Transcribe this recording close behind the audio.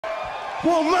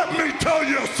Well, let me tell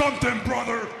you something,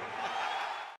 brother.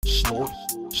 Snort,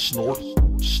 snort,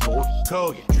 snort.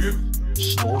 Tell you, drip.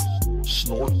 Snort,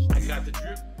 snort. I got the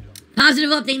drip. Positive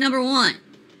update number 1.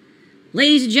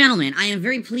 Ladies and gentlemen, I am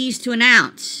very pleased to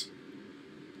announce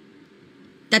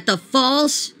that the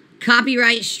false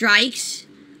copyright strikes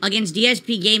against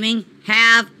DSP Gaming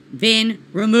have been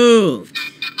removed.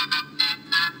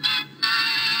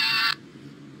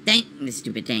 This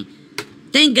stupid thing.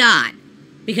 Thank God.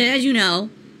 Because as you know,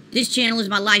 this channel is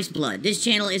my life's blood. This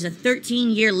channel is a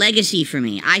 13-year legacy for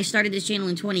me. I started this channel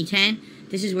in 2010.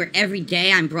 This is where every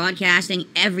day I'm broadcasting.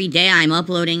 Every day I'm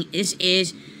uploading. This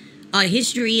is a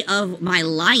history of my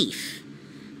life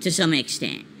to some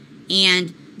extent.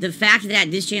 And the fact that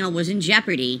this channel was in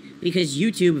jeopardy because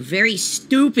YouTube very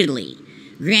stupidly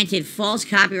granted false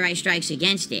copyright strikes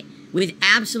against it with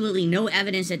absolutely no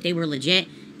evidence that they were legit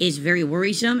is very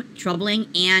worrisome, troubling,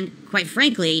 and quite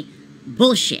frankly,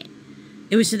 bullshit.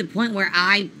 It was to the point where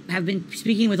I have been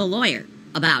speaking with a lawyer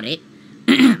about it.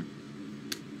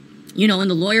 You know, and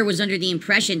the lawyer was under the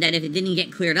impression that if it didn't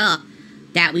get cleared up,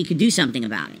 that we could do something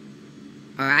about it.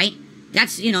 Alright?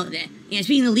 That's, speaking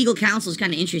of legal counsel is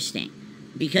kind of interesting.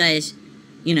 Because,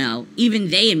 even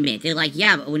they admit, they're like,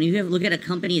 yeah, but when you look at a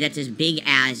company that's as big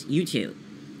as YouTube,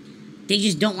 they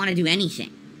just don't want to do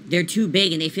anything. They're too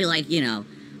big and they feel like,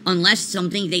 unless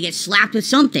they get slapped with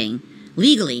something,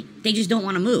 legally, they just don't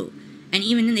want to move. And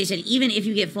even then they said, even if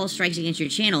you get false strikes against your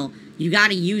channel, you got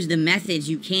to use the methods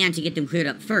you can to get them cleared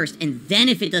up first. And then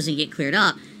if it doesn't get cleared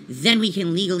up, then we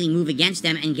can legally move against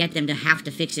them and get them to have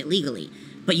to fix it legally.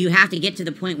 But you have to get to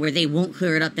the point where they won't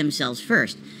clear it up themselves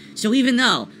first. So even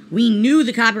though we knew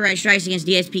the copyright strikes against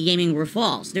DSP Gaming were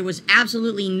false, there was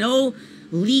absolutely no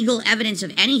legal evidence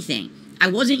of anything. I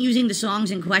wasn't using the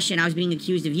songs in question I was being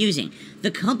accused of using.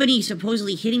 The company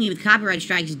supposedly hitting me with copyright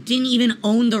strikes didn't even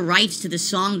own the rights to the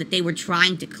song that they were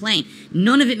trying to claim.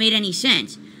 None of it made any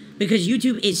sense. Because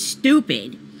YouTube is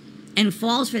stupid and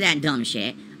falls for that dumb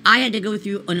shit, I had to go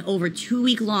through an over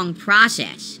 2-week-long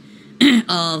process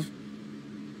of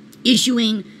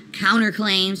issuing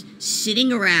counterclaims,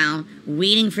 sitting around,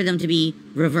 waiting for them to be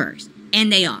reversed.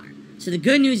 And they are. So the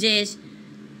good news is,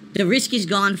 the risk is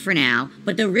gone for now,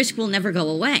 but the risk will never go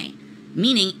away.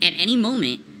 Meaning, at any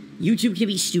moment, YouTube can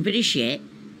be stupid as shit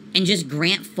and just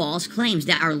grant false claims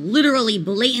that are literally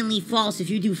blatantly false. If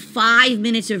you do 5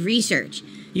 minutes of research,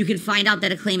 you can find out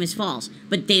that a claim is false.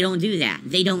 But they don't do that.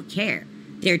 They don't care.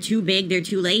 They're too big, they're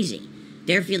too lazy.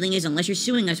 Their feeling is, unless you're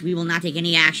suing us, we will not take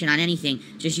any action on anything.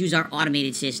 Just use our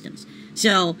automated systems.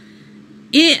 So,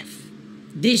 if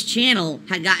this channel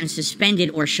had gotten suspended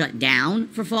or shut down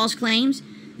for false claims,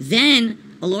 then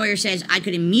a lawyer says I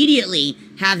could immediately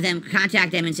have them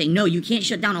contact them and say, no, you can't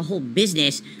shut down a whole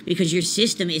business because your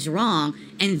system is wrong,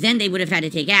 and then they would have had to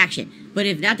take action. But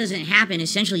if that doesn't happen,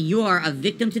 essentially you are a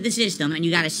victim to the system and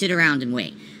you got to sit around and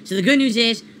wait. So the good news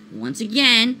is, once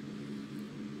again,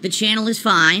 the channel is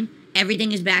fine.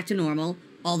 Everything is back to normal.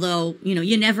 Although,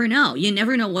 you never know. You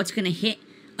never know what's going to hit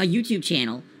a YouTube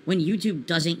channel when YouTube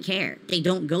doesn't care. They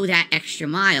don't go that extra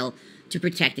mile to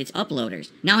protect its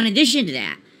uploaders. Now, in addition to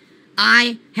that,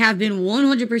 I have been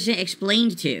 100%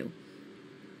 explained to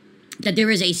that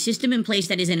there is a system in place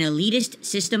that is an elitist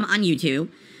system on YouTube,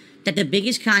 that the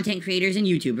biggest content creators and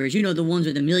YouTubers, the ones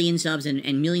with a million subs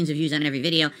and millions of views on every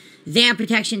video, they have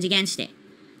protections against it.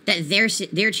 That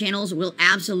their channels will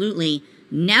absolutely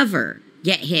never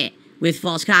get hit with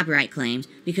false copyright claims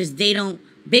because they don't,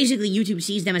 basically YouTube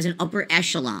sees them as an upper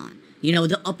echelon.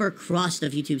 The upper crust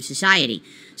of YouTube society.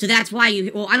 So that's why I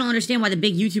don't understand why the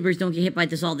big YouTubers don't get hit by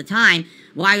this all the time.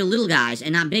 Why are little guys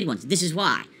and not big ones? This is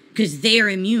why. Because they are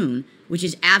immune, which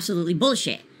is absolutely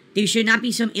bullshit. There should not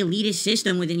be some elitist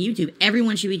system within YouTube.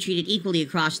 Everyone should be treated equally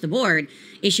across the board.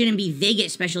 It shouldn't be they get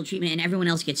special treatment and everyone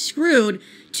else gets screwed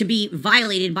to be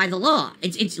violated by the law.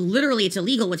 It's literally, it's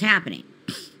illegal what's happening.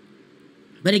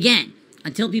 But again,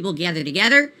 until people gather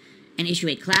together and issue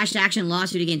a class action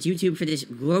lawsuit against YouTube for this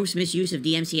gross misuse of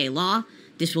DMCA law,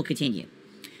 this will continue.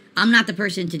 I'm not the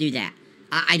person to do that.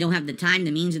 I don't have the time,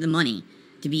 the means, or the money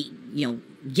to be,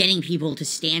 getting people to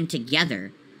stand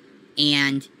together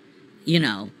and,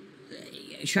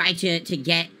 try to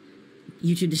get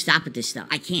YouTube to stop with this stuff.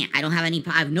 I can't. I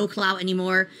have no clout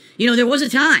anymore. There was a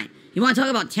time. You want to talk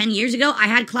about 10 years ago? I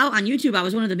had clout on YouTube. I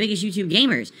was one of the biggest YouTube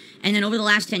gamers. And then over the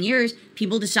last 10 years,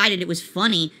 people decided it was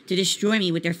funny to destroy me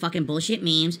with their fucking bullshit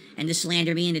memes and to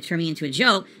slander me and to turn me into a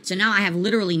joke. So now I have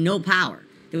literally no power.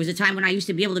 There was a time when I used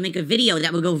to be able to make a video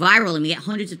that would go viral and we get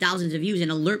hundreds of thousands of views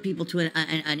and alert people to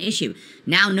an issue.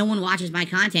 Now no one watches my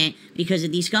content because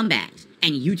of these scumbags.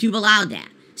 And YouTube allowed that.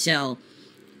 So,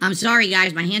 I'm sorry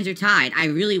guys, my hands are tied. I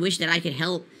really wish that I could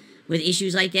help with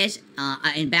issues like this.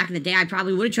 And back in the day, I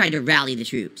probably would have tried to rally the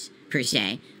troops, per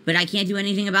se. But I can't do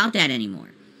anything about that anymore.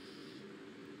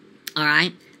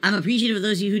 Alright? I'm appreciative of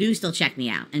those of you who do still check me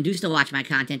out and do still watch my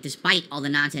content despite all the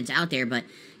nonsense out there. But,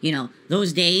 you know,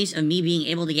 those days of me being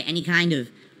able to get any kind of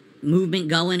movement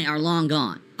going are long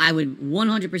gone. I would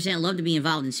 100% love to be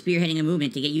involved in spearheading a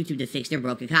movement to get YouTube to fix their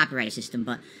broken copyright system,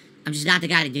 but I'm just not the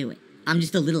guy to do it. I'm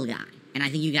just a little guy, and I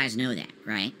think you guys know that,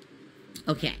 right?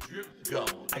 Okay. Drip go.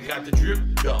 I got the drip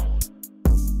go.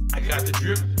 I got the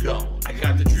drip go. I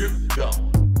got the drip go.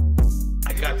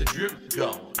 I got the drip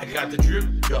go. I got the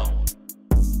drip go.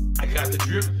 I got the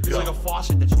drip go. It's like a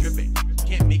faucet that's dripping. You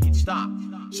can't make it stop.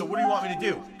 So what do you want me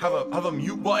to do? Have a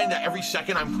mute button that every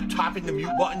second I'm tapping the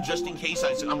mute button just in case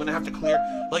I'm gonna have to clear?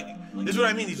 Like, this is what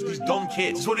I mean, these dumb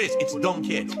kids. This is what it is, it's dumb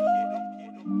kids.